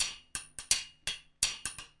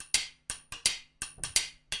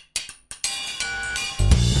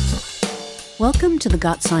Welcome to the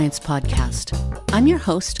Got Science podcast. I'm your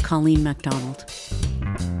host, Colleen MacDonald.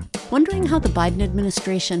 Wondering how the Biden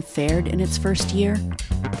administration fared in its first year?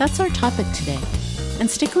 That's our topic today. And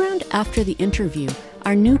stick around after the interview.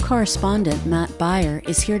 Our new correspondent, Matt Beyer,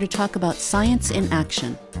 is here to talk about science in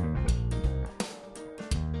action.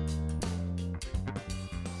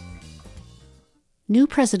 New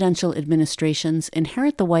presidential administrations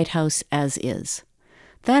inherit the White House as is.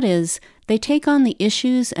 That is, they take on the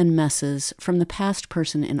issues and messes from the past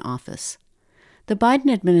person in office. The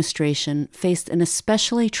Biden administration faced an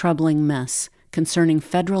especially troubling mess concerning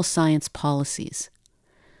federal science policies.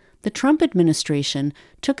 The Trump administration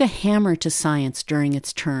took a hammer to science during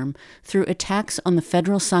its term through attacks on the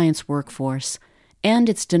federal science workforce and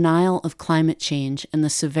its denial of climate change and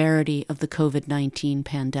the severity of the COVID-19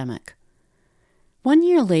 pandemic. 1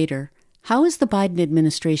 year later, how has the Biden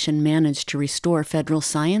administration managed to restore federal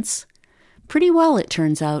science? Pretty well, it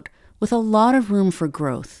turns out, with a lot of room for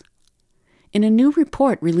growth. In a new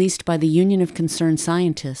report released by the Union of Concerned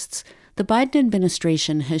Scientists, the Biden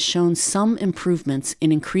administration has shown some improvements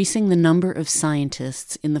in increasing the number of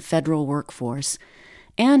scientists in the federal workforce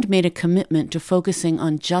and made a commitment to focusing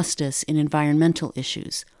on justice in environmental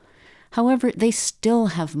issues. However, they still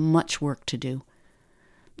have much work to do.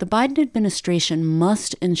 The Biden administration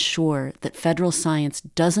must ensure that federal science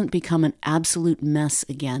doesn't become an absolute mess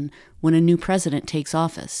again when a new president takes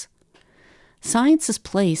office. Science's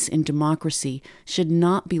place in democracy should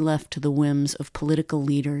not be left to the whims of political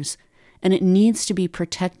leaders, and it needs to be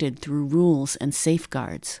protected through rules and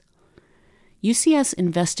safeguards. UCS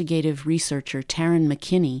investigative researcher Taryn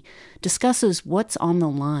McKinney discusses what's on the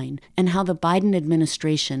line and how the Biden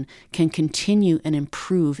administration can continue and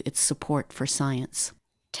improve its support for science.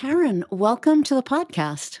 Taryn, welcome to the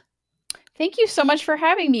podcast. Thank you so much for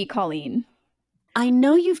having me, Colleen. I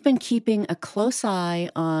know you've been keeping a close eye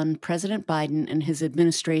on President Biden and his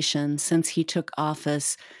administration since he took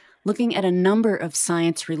office, looking at a number of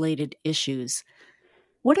science-related issues.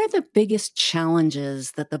 What are the biggest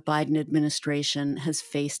challenges that the Biden administration has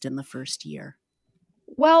faced in the first year?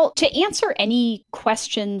 Well, to answer any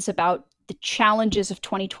questions about the challenges of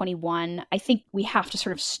 2021, I think we have to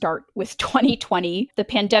sort of start with 2020. The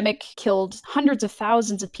pandemic killed hundreds of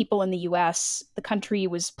thousands of people in the US. The country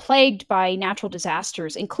was plagued by natural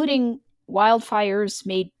disasters, including wildfires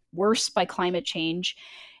made worse by climate change.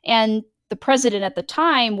 And the president at the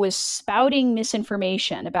time was spouting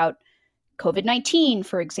misinformation about COVID-19,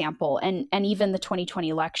 for example, and even the 2020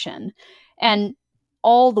 election. And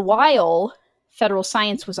all the while, federal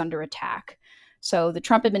science was under attack. So the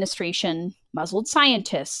Trump administration muzzled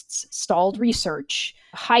scientists, stalled research,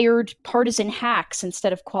 hired partisan hacks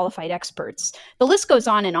instead of qualified experts. The list goes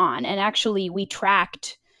on. And actually, we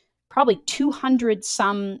tracked probably 200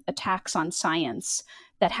 some attacks on science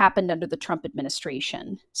that happened under the Trump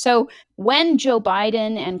administration. So when Joe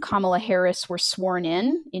Biden and Kamala Harris were sworn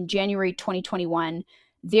in January 2021,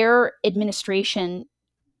 their administration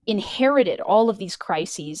inherited all of these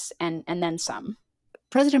crises and then some.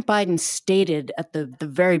 President Biden stated at the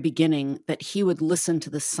very beginning that he would listen to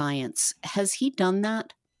the science. Has he done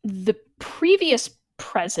that? The previous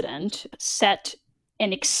president set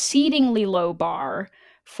an exceedingly low bar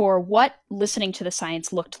for what listening to the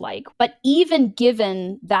science looked like. But even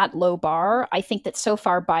given that low bar, I think that so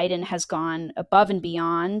far Biden has gone above and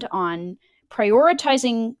beyond on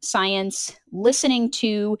prioritizing science, listening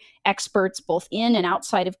to experts both in and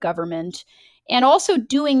outside of government, and also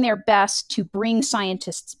doing their best to bring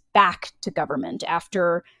scientists back to government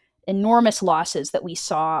after enormous losses that we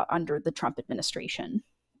saw under the Trump administration.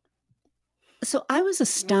 So I was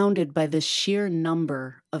astounded by the sheer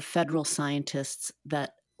number of federal scientists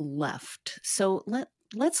that left. So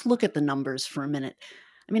let's look at the numbers for a minute.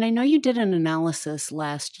 I mean, I know you did an analysis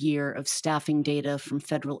last year of staffing data from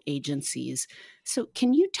federal agencies. So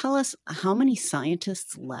can you tell us how many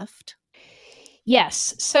scientists left?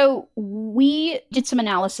 Yes. So we did some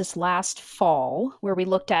analysis last fall where we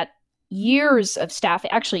looked at years of staff,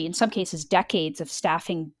 actually, in some cases, decades of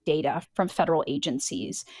staffing data from federal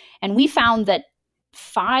agencies. And we found that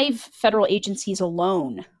 5 federal agencies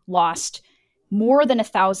alone lost more than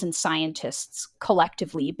 1,000 scientists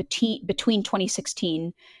collectively between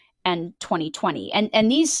 2016 and 2020.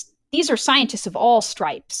 And these are scientists of all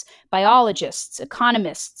stripes: biologists,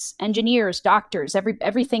 economists, engineers, doctors,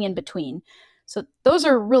 everything in between. So those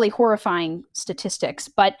are really horrifying statistics,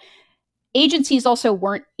 but agencies also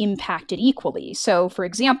weren't impacted equally. So, for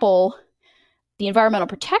example, the Environmental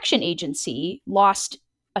Protection Agency lost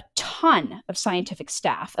a ton of scientific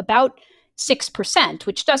staff, about 6%,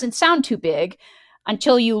 which doesn't sound too big,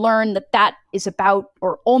 until you learn that that is about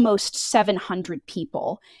or almost 700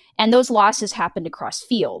 people. And those losses happened across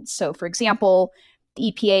fields. So, for example,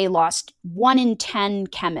 the EPA lost 1 in 10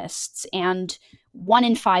 chemists and 1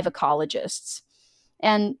 in 5 ecologists.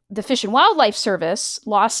 And the Fish and Wildlife Service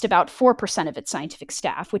lost about 4% of its scientific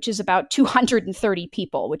staff, which is about 230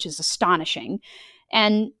 people, which is astonishing.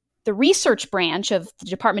 And the research branch of the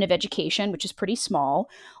Department of Education, which is pretty small,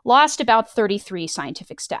 lost about 33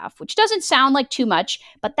 scientific staff, which doesn't sound like too much,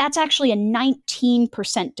 but that's actually a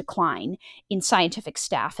 19% decline in scientific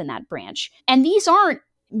staff in that branch. And these aren't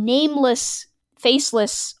nameless,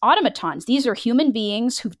 faceless automatons. These are human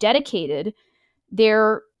beings who've dedicated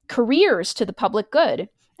their careers to the public good.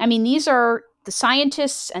 I mean, these are the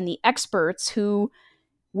scientists and the experts who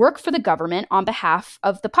work for the government on behalf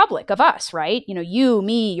of the public, of us, right? You know, you,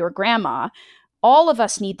 me, your grandma, all of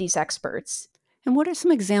us need these experts. And what are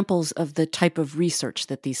some examples of the type of research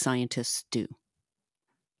that these scientists do?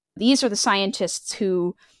 These are the scientists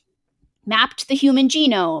who mapped the human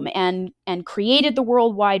genome and created the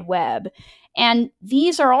World Wide Web. And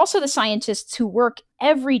these are also the scientists who work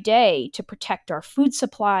every day to protect our food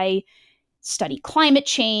supply, study climate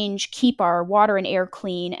change, keep our water and air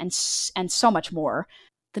clean, and so much more.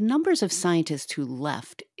 The numbers of scientists who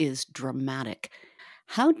left is dramatic.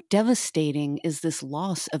 How devastating is this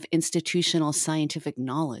loss of institutional scientific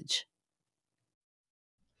knowledge?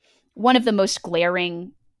 One of the most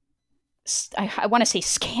glaring, I want to say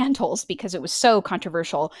scandals because it was so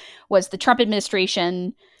controversial, was the Trump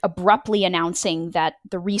administration abruptly announcing that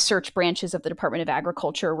the research branches of the Department of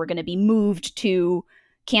Agriculture were going to be moved to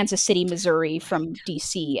Kansas City, Missouri from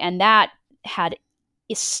DC. And that had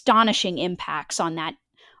astonishing impacts on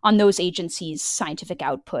those agencies' scientific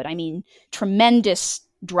output. I mean, tremendous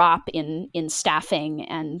drop in staffing.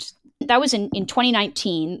 And that was in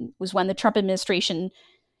 2019, was when the Trump administration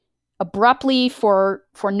abruptly, for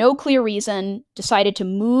no clear reason, decided to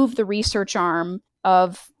move the research arm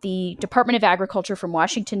of the Department of Agriculture from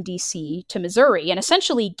Washington, D.C. to Missouri, and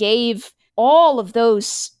essentially gave all of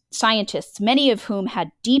those scientists, many of whom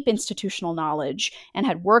had deep institutional knowledge and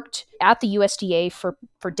had worked at the USDA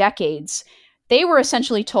for decades, they were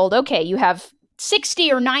essentially told, okay, you have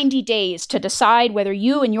 60 or 90 days to decide whether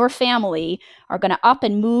you and your family are going to up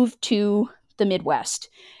and move to the Midwest.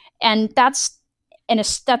 And that's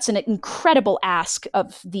an incredible ask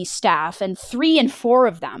of these staff. And 3 and 4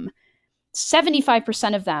 of them,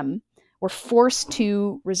 75% of them, were forced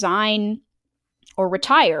to resign or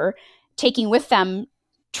retire, taking with them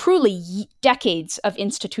truly decades of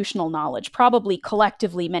institutional knowledge, probably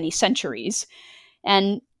collectively many centuries.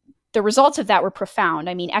 And the results of that were profound.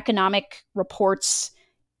 I mean, economic reports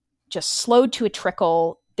just slowed to a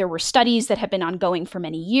trickle. There were studies that had been ongoing for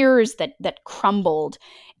many years that crumbled.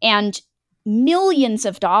 And millions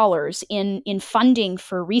of dollars in funding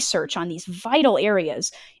for research on these vital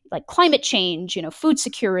areas like climate change, food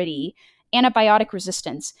security, antibiotic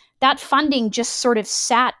resistance, that funding just sort of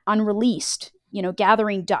sat unreleased,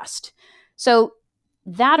 gathering dust. So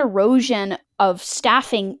that erosion of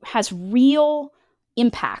staffing has real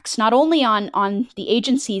impacts, not only on the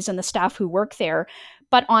agencies and the staff who work there,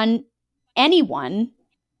 but on anyone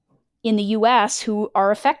in the US who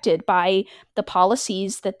are affected by the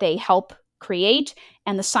policies that they help create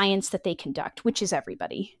and the science that they conduct, which is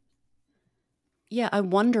everybody. Yeah, I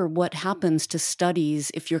wonder what happens to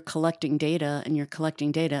studies if you're collecting data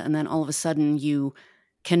and then all of a sudden you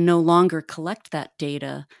can no longer collect that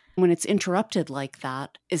data. When it's interrupted like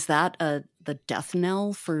that, is that the death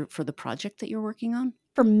knell for the project that you're working on?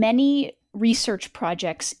 For many research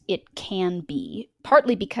projects, it can be,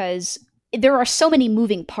 partly because there are so many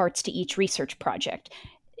moving parts to each research project.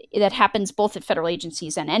 That happens both at federal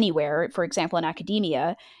agencies and anywhere. For example, in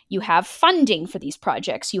academia, you have funding for these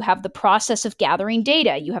projects. You have the process of gathering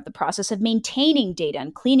data. You have the process of maintaining data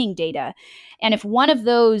and cleaning data. And if one of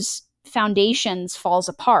those foundations falls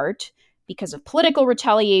apart because of political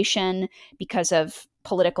retaliation, because of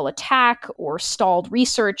political attack or stalled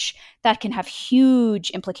research, that can have huge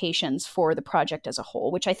implications for the project as a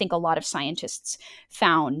whole, which I think a lot of scientists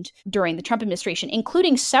found during the Trump administration,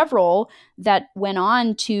 including several that went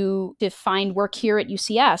on to find work here at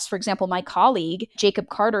UCS. For example, my colleague, Jacob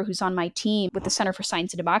Carter, who's on my team with the Center for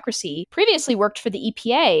Science and Democracy, previously worked for the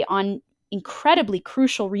EPA on incredibly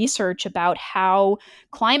crucial research about how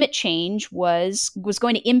climate change was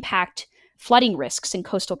going to impact flooding risks in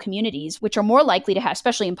coastal communities, which are more likely to have,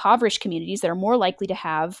 especially impoverished communities, that are more likely to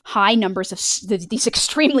have high numbers of these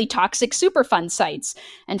extremely toxic Superfund sites.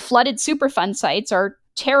 And flooded Superfund sites are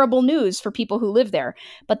terrible news for people who live there.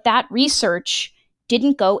 But that research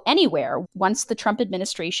didn't go anywhere. Once the Trump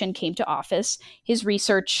administration came to office, his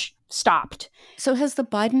research stopped. So has the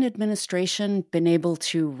Biden administration been able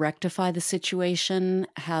to rectify the situation?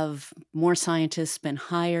 Have more scientists been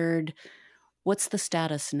hired? What's the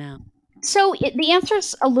status now? So the answer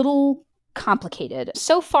is a little complicated.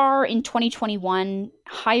 So far in 2021,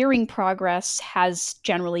 hiring progress has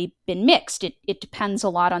generally been mixed. It depends a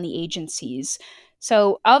lot on the agencies.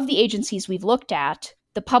 So of the agencies we've looked at,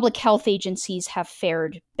 the public health agencies have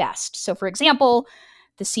fared best. So for example,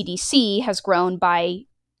 the CDC has grown by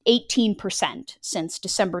 18% since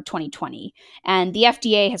December 2020, and the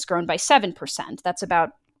FDA has grown by 7%. That's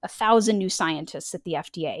about 1,000 new scientists at the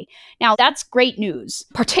FDA. Now, that's great news,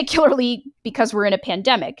 particularly because we're in a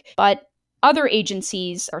pandemic, but other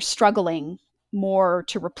agencies are struggling more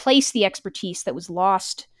to replace the expertise that was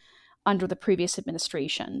lost under the previous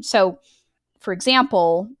administration. So, for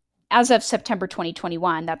example, as of September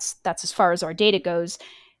 2021, that's as far as our data goes,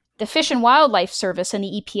 the Fish and Wildlife Service and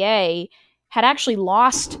the EPA had actually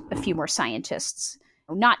lost a few more scientists.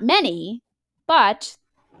 Not many, but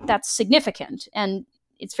that's significant. And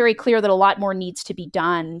it's very clear that a lot more needs to be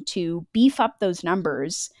done to beef up those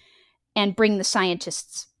numbers and bring the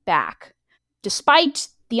scientists back. Despite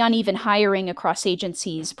the uneven hiring across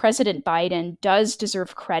agencies, President Biden does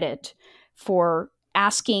deserve credit for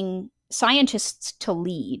asking scientists to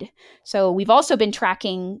lead. So we've also been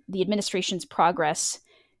tracking the administration's progress,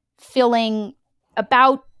 filling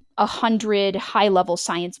about 100 high-level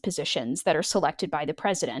science positions that are selected by the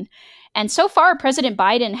president. And so far, President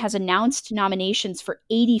Biden has announced nominations for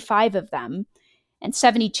 85 of them, and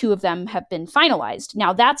 72 of them have been finalized.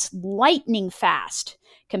 Now, that's lightning fast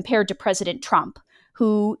compared to President Trump,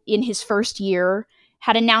 who in his first year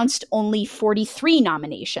had announced only 43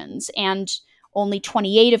 nominations, and only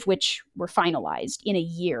 28 of which were finalized in a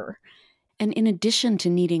year. And in addition to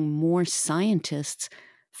needing more scientists,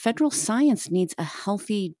 federal science needs a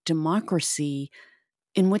healthy democracy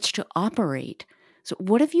in which to operate. So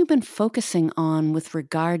what have you been focusing on with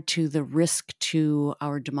regard to the risk to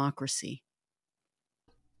our democracy?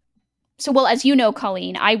 So, well, as you know,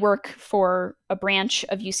 Colleen, I work for a branch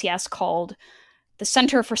of UCS called the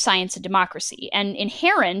Center for Science and Democracy. And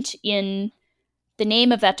inherent in the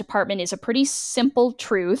name of that department is a pretty simple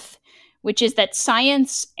truth, which is that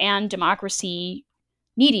science and democracy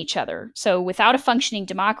need each other. So without a functioning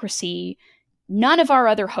democracy, none of our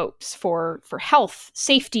other hopes for health,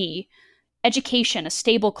 safety, education, a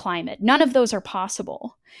stable climate, none of those are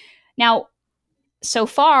possible. Now, so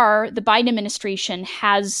far, the Biden administration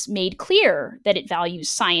has made clear that it values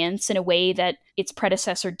science in a way that its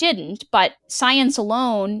predecessor didn't, but science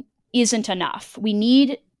alone isn't enough. We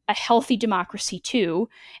need a healthy democracy too,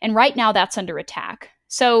 and right now that's under attack.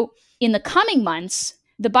 So in the coming months,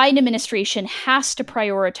 the Biden administration has to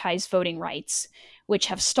prioritize voting rights, which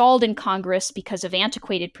have stalled in Congress because of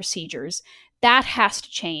antiquated procedures. That has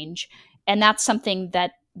to change, and that's something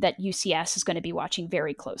that UCS is going to be watching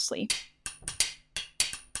very closely.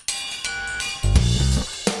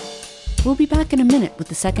 We'll be back in a minute with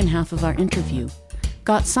the second half of our interview.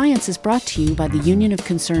 Got Science is brought to you by the Union of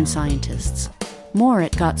Concerned Scientists. More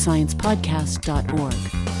at gotsciencepodcast.org.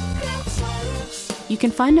 You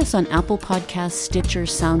can find us on Apple Podcasts, Stitcher,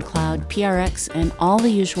 SoundCloud, PRX, and all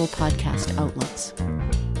the usual podcast outlets.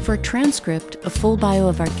 For a transcript, a full bio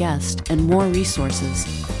of our guest, and more resources,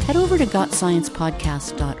 head over to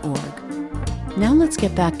gotsciencepodcast.org. Now let's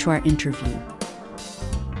get back to our interview.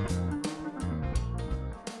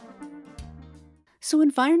 So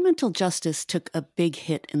environmental justice took a big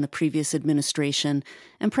hit in the previous administration,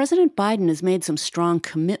 and President Biden has made some strong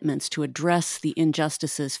commitments to address the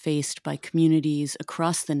injustices faced by communities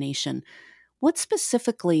across the nation. What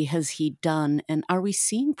specifically has he done, and are we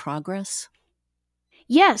seeing progress?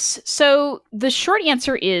 Yes. So the short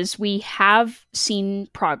answer is we have seen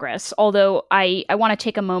progress, although I want to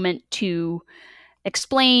take a moment to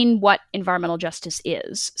explain what environmental justice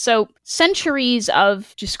is. So centuries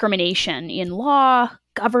of discrimination in law,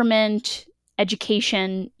 government,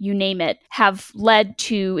 education, you name it, have led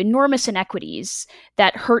to enormous inequities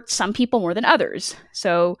that hurt some people more than others.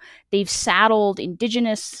 So they've saddled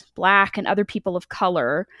Indigenous, Black, and other people of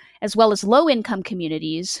color, as well as low-income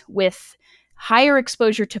communities, with higher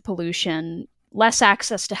exposure to pollution, less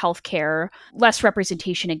access to healthcare, less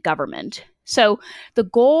representation in government. So the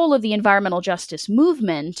goal of the environmental justice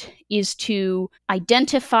movement is to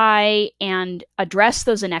identify and address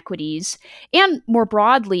those inequities and, more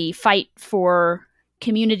broadly, fight for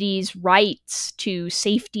communities' rights to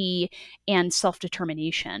safety and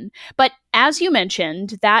self-determination. But as you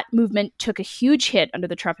mentioned, that movement took a huge hit under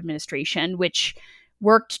the Trump administration, which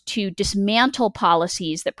worked to dismantle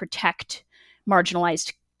policies that protect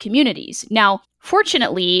marginalized communities. Now,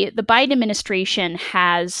 Fortunately, the Biden administration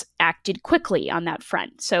has acted quickly on that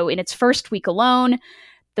front. So in its first week alone,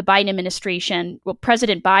 the Biden administration,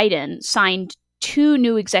 President Biden signed 2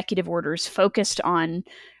 new executive orders focused on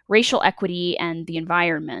racial equity and the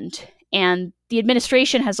environment. And the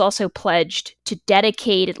administration has also pledged to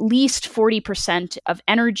dedicate at least 40% of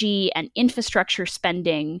energy and infrastructure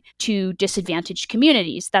spending to disadvantaged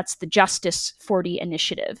communities. That's the Justice 40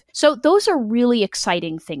 initiative. So those are really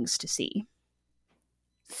exciting things to see.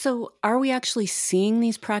 So are we actually seeing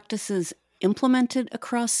these practices implemented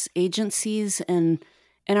across agencies, and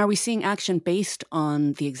are we seeing action based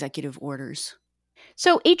on the executive orders?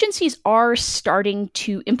 So agencies are starting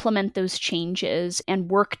to implement those changes and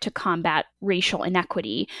work to combat racial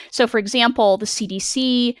inequity. So, for example, the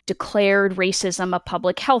CDC declared racism a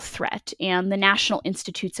public health threat, and the National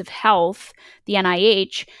Institutes of Health, the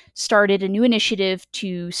NIH, started a new initiative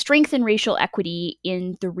to strengthen racial equity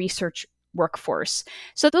in the research workforce.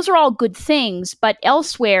 So those are all good things, but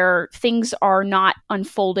elsewhere, things are not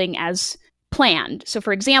unfolding as planned. So,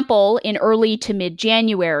 for example, in early to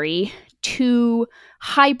mid-January, 2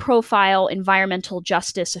 high-profile environmental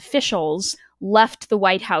justice officials left the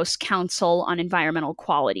White House Council on Environmental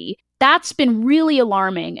Quality. That's been really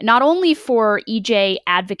alarming, not only for EJ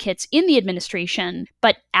advocates in the administration,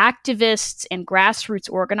 but activists and grassroots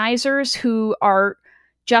organizers who are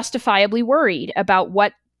justifiably worried about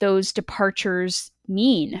what those departures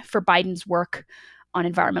mean for Biden's work on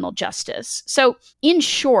environmental justice. So, in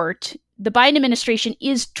short, the Biden administration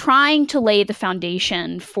is trying to lay the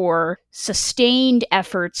foundation for sustained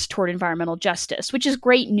efforts toward environmental justice, which is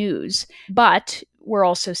great news, but we're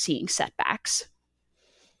also seeing setbacks.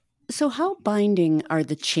 So how binding are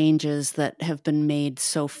the changes that have been made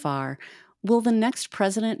so far? Will the next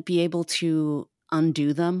president be able to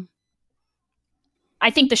undo them?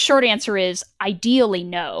 I think the short answer is ideally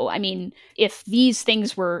no. I mean, if these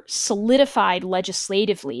things were solidified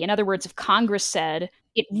legislatively, in other words, if Congress said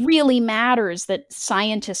it really matters that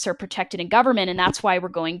scientists are protected in government, and that's why we're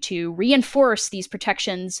going to reinforce these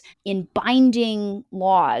protections in binding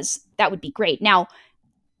laws, that would be great. Now,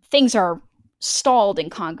 things are stalled in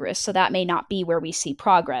Congress, so that may not be where we see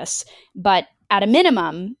progress. But at a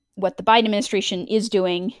minimum, what the Biden administration is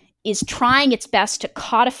doing is trying its best to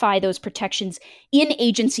codify those protections in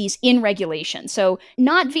agencies, in regulation. So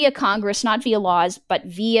not via Congress, not via laws, but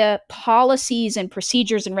via policies and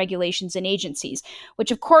procedures and regulations in agencies,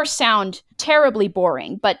 which of course sound terribly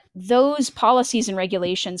boring, but those policies and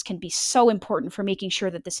regulations can be so important for making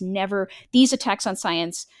sure that these attacks on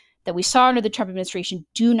science that we saw under the Trump administration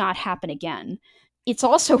do not happen again. It's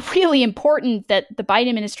also really important that the Biden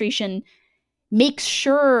administration makes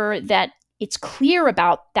sure that it's clear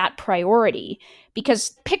about that priority.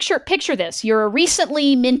 Because picture this, you're a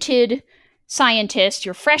recently minted scientist,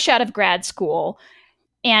 you're fresh out of grad school,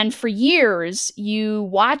 and for years you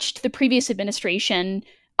watched the previous administration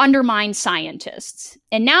undermine scientists.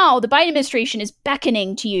 And now the Biden administration is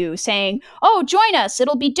beckoning to you, saying, oh, join us,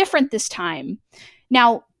 it'll be different this time.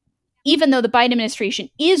 Now, even though the Biden administration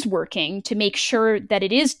is working to make sure that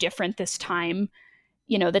it is different this time,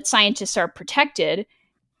 that scientists are protected,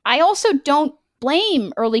 I also don't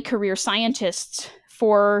blame early career scientists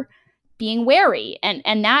for being wary.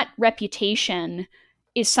 And that reputation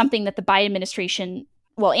is something that the Biden administration,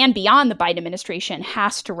 and beyond the Biden administration,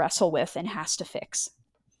 has to wrestle with and has to fix.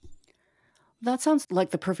 That sounds like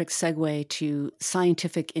the perfect segue to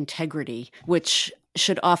scientific integrity, which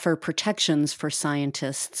should offer protections for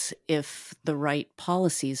scientists if the right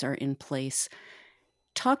policies are in place.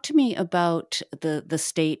 Talk to me about the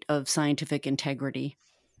state of scientific integrity.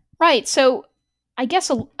 Right. So I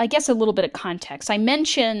guess a little bit of context. I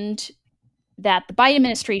mentioned that the Biden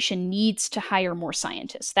administration needs to hire more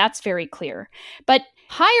scientists. That's very clear. But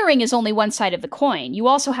hiring is only one side of the coin. You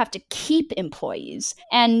also have to keep employees.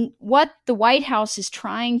 And what the White House is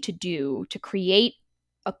trying to do to create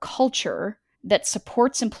a culture that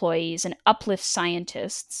supports employees and uplifts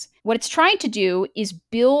scientists, what it's trying to do is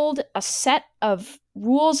build a set of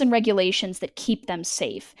rules and regulations that keep them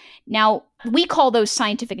safe. Now, we call those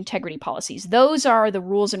scientific integrity policies. Those are the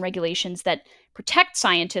rules and regulations that protect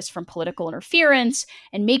scientists from political interference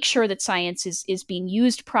and make sure that science is being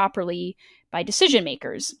used properly by decision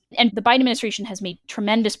makers. And the Biden administration has made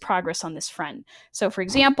tremendous progress on this front. So, for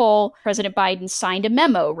example, President Biden signed a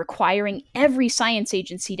memo requiring every science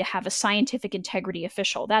agency to have a scientific integrity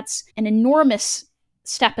official. That's an enormous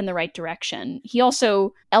step in the right direction. He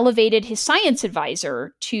also elevated his science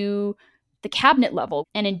advisor to the cabinet level.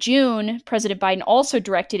 And in June, President Biden also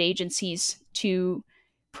directed agencies to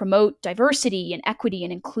promote diversity and equity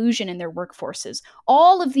and inclusion in their workforces.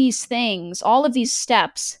 All of these things, all of these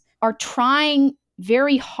steps are trying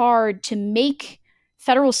very hard to make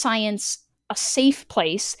federal science a safe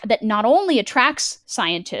place that not only attracts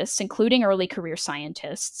scientists, including early career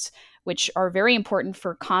scientists, which are very important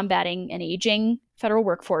for combating an aging federal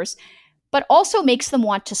workforce, but also makes them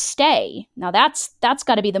want to stay. Now that's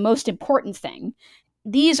got to be the most important thing.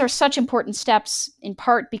 These are such important steps in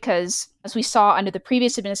part because, as we saw under the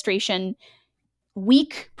previous administration,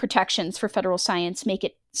 weak protections for federal science make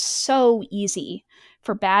it so easy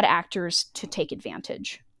for bad actors to take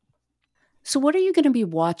advantage. So what are you going to be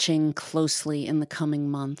watching closely in the coming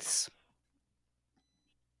months?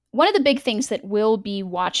 One of the big things that we'll be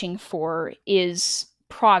watching for is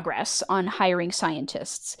progress on hiring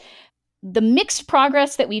scientists. The mixed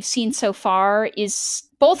progress that we've seen so far is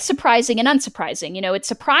both surprising and unsurprising. It's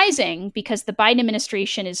surprising because the Biden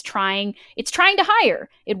administration is trying to hire.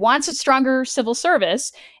 It wants a stronger civil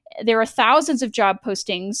service. There are thousands of job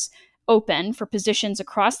postings open for positions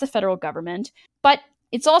across the federal government, but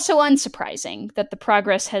it's also unsurprising that the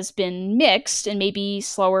progress has been mixed and maybe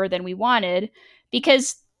slower than we wanted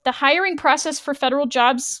because the hiring process for federal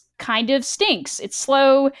jobs kind of stinks. It's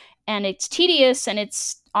slow and it's tedious and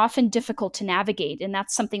it's often difficult to navigate. And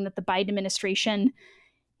that's something that the Biden administration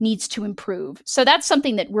needs to improve. So that's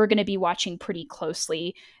something that we're going to be watching pretty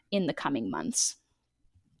closely in the coming months.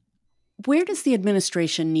 Where does the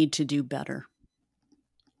administration need to do better?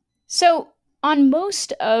 So on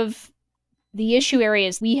most of the issue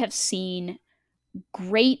areas, we have seen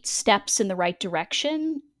great steps in the right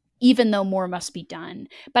direction, even though more must be done.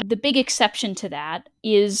 But the big exception to that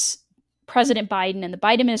is President Biden and the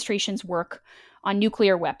Biden administration's work on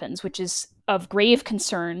nuclear weapons, which is of grave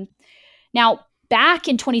concern. Now, back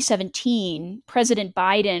in 2017, President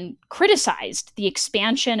Biden criticized the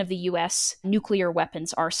expansion of the U.S. nuclear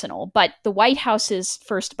weapons arsenal, but the White House's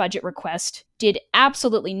first budget request did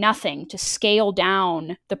absolutely nothing to scale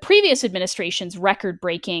down the previous administration's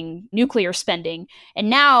record-breaking nuclear spending. And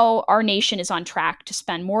now our nation is on track to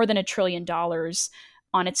spend more than $1 trillion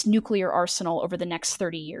on its nuclear arsenal over the next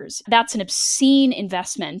 30 years. That's an obscene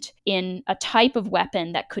investment in a type of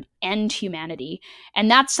weapon that could end humanity.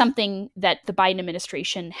 And that's something that the Biden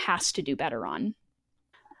administration has to do better on.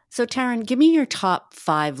 So, Taryn, give me your top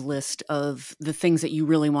 5 list of the things that you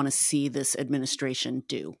really want to see this administration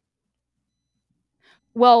do.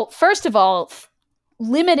 Well, first of all,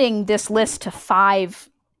 limiting this list to 5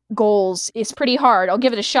 goals is pretty hard. I'll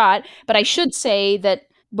give it a shot, but I should say that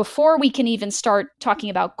before we can even start talking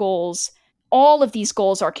about goals, all of these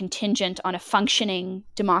goals are contingent on a functioning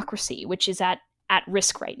democracy, which is at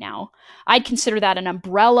risk right now. I'd consider that an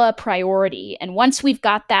umbrella priority. And once we've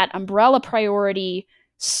got that umbrella priority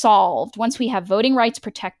solved, once we have voting rights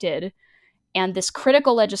protected and this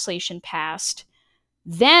critical legislation passed,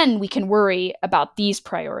 then we can worry about these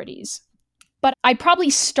priorities. But I'd probably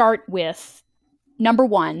start with, number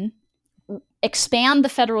 1, expand the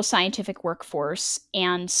federal scientific workforce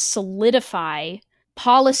and solidify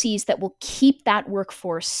policies that will keep that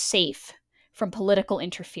workforce safe from political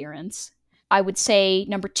interference. I would say,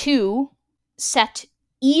 number 2, set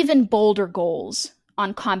even bolder goals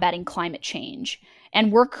on combating climate change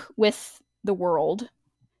and work with the world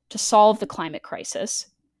to solve the climate crisis.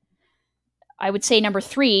 I would say, number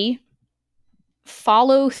 3,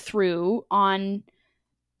 follow through on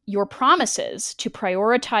your promises to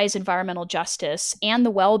prioritize environmental justice and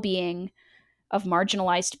the well-being of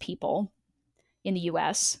marginalized people in the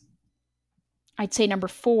US. I'd say number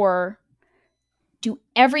 4, do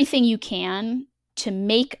everything you can to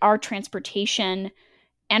make our transportation,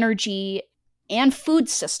 energy, and food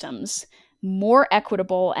systems more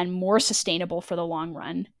equitable and more sustainable for the long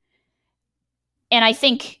run. And I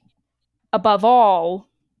think, above all,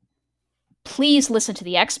 please listen to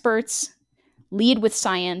the experts, lead with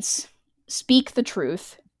science, speak the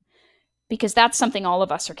truth, because that's something all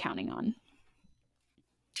of us are counting on.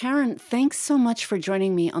 Taryn, thanks so much for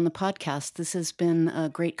joining me on the podcast. This has been a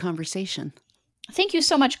great conversation. Thank you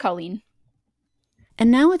so much, Colleen. And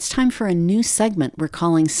now it's time for a new segment we're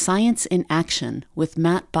calling Science in Action with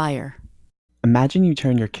Matt Beyer. Imagine you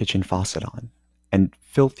turn your kitchen faucet on and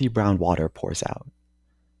filthy brown water pours out.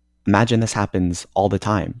 Imagine this happens all the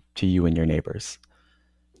time to you and your neighbors.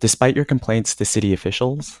 Despite your complaints to city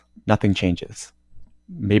officials, nothing changes.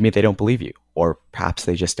 Maybe they don't believe you, or perhaps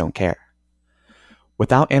they just don't care.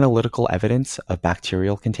 Without analytical evidence of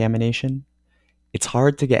bacterial contamination, it's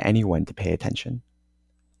hard to get anyone to pay attention.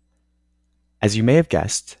 As you may have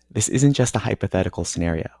guessed, this isn't just a hypothetical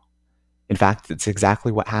scenario. In fact, it's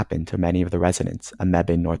exactly what happened to many of the residents of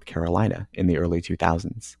Mebane, North Carolina in the early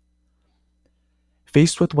 2000s.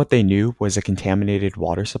 Faced with what they knew was a contaminated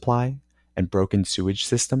water supply and broken sewage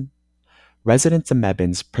system, residents of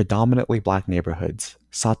Mebbane's predominantly Black neighborhoods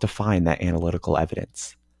sought to find that analytical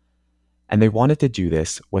evidence. And they wanted to do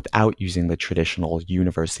this without using the traditional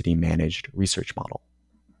university-managed research model.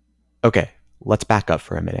 Okay, let's back up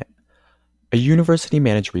for a minute. A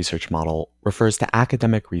university-managed research model refers to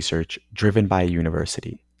academic research driven by a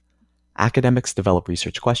university. Academics develop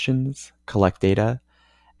research questions, collect data,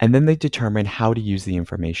 and then they determine how to use the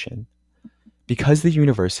information. Because the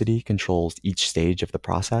university controls each stage of the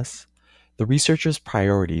process, the researchers'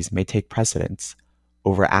 priorities may take precedence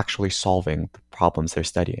over actually solving the problems they're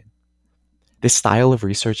studying. This style of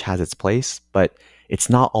research has its place, but it's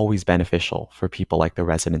not always beneficial for people like the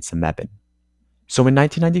residents of Mebane. So in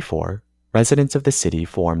 1994, residents of the city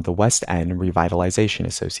formed the West End Revitalization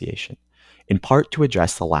Association, in part to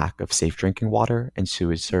address the lack of safe drinking water and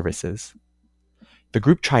sewage services. The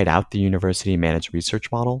group tried out the university-managed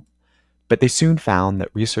research model, but they soon found that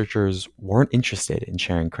researchers weren't interested in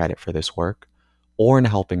sharing credit for this work or in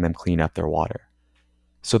helping them clean up their water.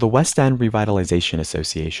 So the West End Revitalization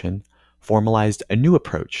Association formalized a new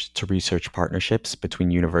approach to research partnerships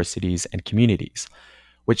between universities and communities,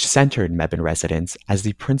 which centered Mebane residents as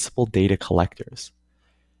the principal data collectors.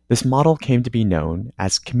 This model came to be known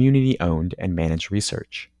as community-owned and managed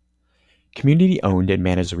research. Community-owned and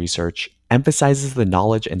managed research emphasizes the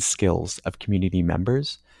knowledge and skills of community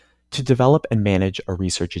members to develop and manage a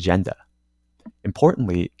research agenda.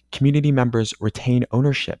 Importantly, community members retain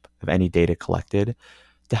ownership of any data collected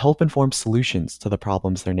to help inform solutions to the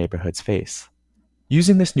problems their neighborhoods face.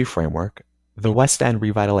 Using this new framework, the West End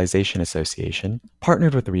Revitalization Association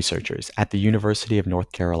partnered with researchers at the University of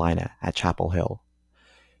North Carolina at Chapel Hill.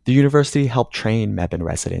 The university helped train Mebane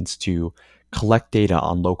residents to collect data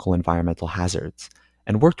on local environmental hazards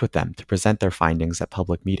and worked with them to present their findings at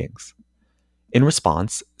public meetings. In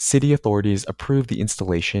response, city authorities approved the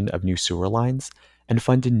installation of new sewer lines and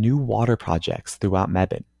funded new water projects throughout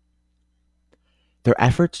Mebane. Their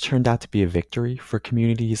efforts turned out to be a victory for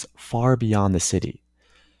communities far beyond the city.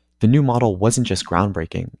 The new model wasn't just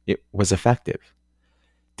groundbreaking, it was effective.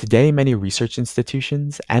 Today, many research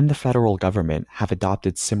institutions and the federal government have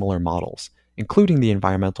adopted similar models, including the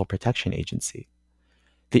Environmental Protection Agency.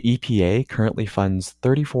 The EPA currently funds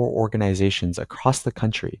 34 organizations across the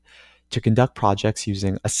country to conduct projects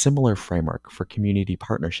using a similar framework for community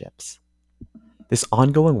partnerships. This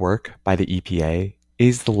ongoing work by the EPA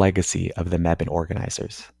is the legacy of the Mebane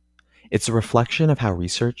organizers. It's a reflection of how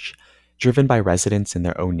research, driven by residents in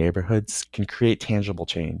their own neighborhoods, can create tangible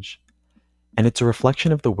change. And it's a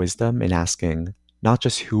reflection of the wisdom in asking not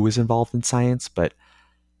just who is involved in science, but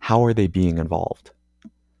how are they being involved?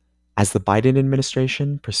 As the Biden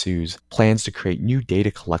administration pursues plans to create new data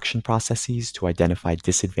collection processes to identify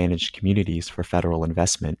disadvantaged communities for federal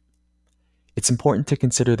investment, it's important to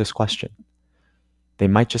consider this question. They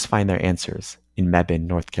might just find their answers in Mebane,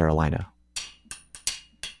 North Carolina.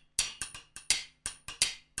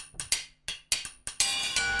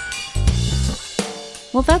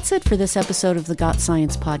 Well, that's it for this episode of the Got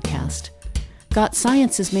Science podcast. Got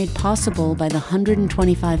Science is made possible by the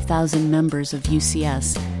 125,000 members of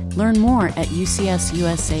UCS. Learn more at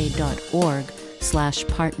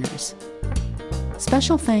ucsusa.org/partners.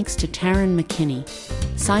 Special thanks to Taryn McKinney.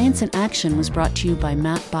 Science in Action was brought to you by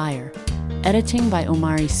Matt Beyer. Editing by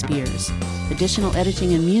Omari Spears. Additional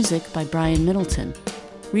editing and music by Brian Middleton.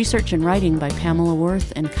 Research and writing by Pamela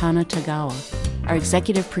Worth and Kana Tagawa. Our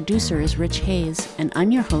executive producer is Rich Hayes, and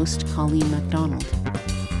I'm your host, Colleen MacDonald.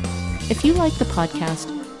 If you like the podcast,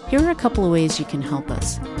 here are a couple of ways you can help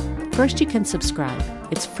us. First, you can subscribe.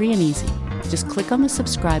 It's free and easy. Just click on the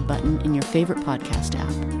subscribe button in your favorite podcast app.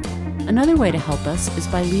 Another way to help us is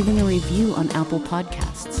by leaving a review on Apple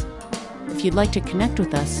Podcasts. If you'd like to connect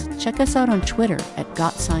with us, check us out on Twitter at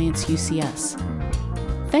GotScienceUCS.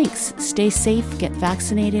 Thanks, stay safe, get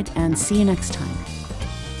vaccinated, and see you next time.